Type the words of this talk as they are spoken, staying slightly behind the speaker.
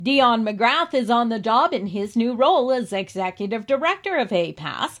Dion McGrath is on the job in his new role as Executive Director of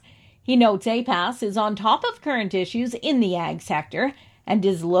APAS. He notes APAS is on top of current issues in the ag sector and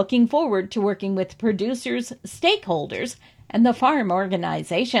is looking forward to working with producers, stakeholders, and the farm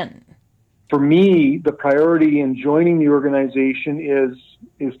organization. For me, the priority in joining the organization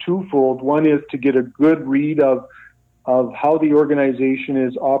is twofold. One is to get a good read of how the organization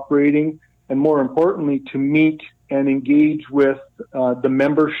is operating, and more importantly, to meet and engage with the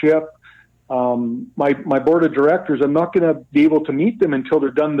membership. My board of directors, I'm not going to be able to meet them until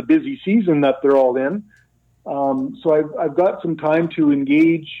they're done the busy season that they're all in. So I've got some time to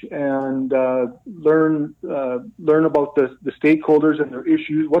engage and learn about the stakeholders and their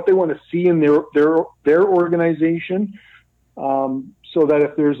issues, what they want to see in their organization, so that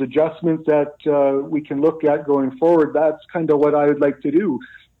if there's adjustments that we can look at going forward, that's kind of what I would like to do.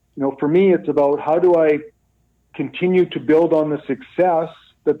 For me, it's about how do I continue to build on the success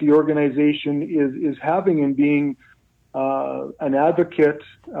that the organization is having in being an advocate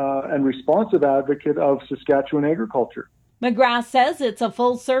and responsive advocate of Saskatchewan agriculture. McGrath says it's a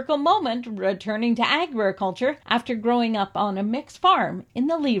full circle moment returning to agriculture after growing up on a mixed farm in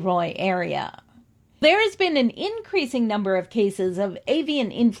the Leroy area. There has been an increasing number of cases of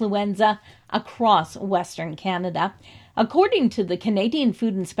avian influenza across Western Canada. According to the Canadian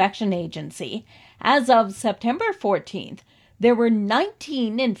Food Inspection Agency, as of September 14th, there were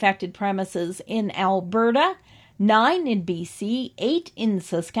 19 infected premises in Alberta, 9 in BC, 8 in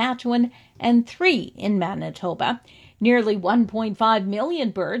Saskatchewan, and 3 in Manitoba. Nearly 1.5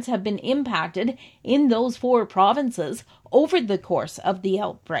 million birds have been impacted in those 4 provinces over the course of the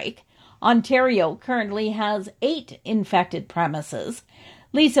outbreak. Ontario currently has 8 infected premises.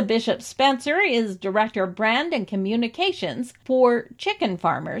 Lisa Bishop-Spencer is Director of Brand and Communications for Chicken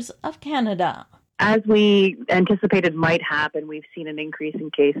Farmers of Canada. As we anticipated might happen, we've seen an increase in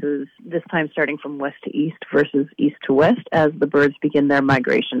cases, this time starting from west to east versus east to west, as the birds begin their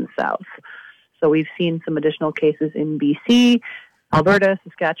migration south. So we've seen some additional cases in BC, Alberta,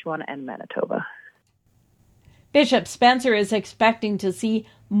 Saskatchewan, and Manitoba. Bishop Spencer is expecting to see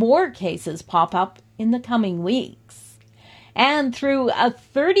more cases pop up in the coming weeks. And through a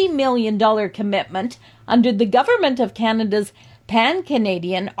 $30 million commitment under the Government of Canada's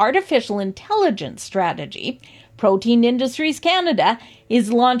Pan-Canadian Artificial Intelligence Strategy, Protein Industries Canada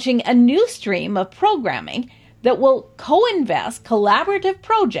is launching a new stream of programming that will co-invest collaborative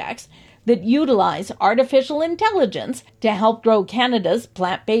projects that utilize artificial intelligence to help grow Canada's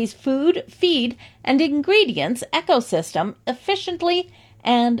plant-based food, feed, and ingredients ecosystem efficiently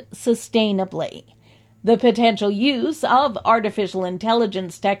and sustainably. The potential use of artificial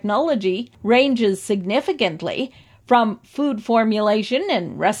intelligence technology ranges significantly from food formulation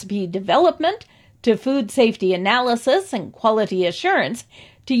and recipe development to food safety analysis and quality assurance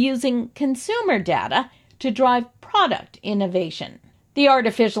to using consumer data to drive product innovation. The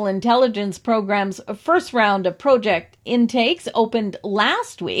Artificial Intelligence Program's first round of project intakes opened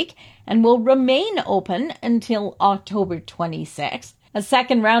last week and will remain open until October 26th. A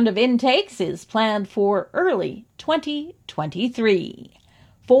second round of intakes is planned for early 2023.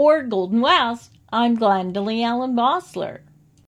 For Golden West, I'm Glendalee Allen Bossler.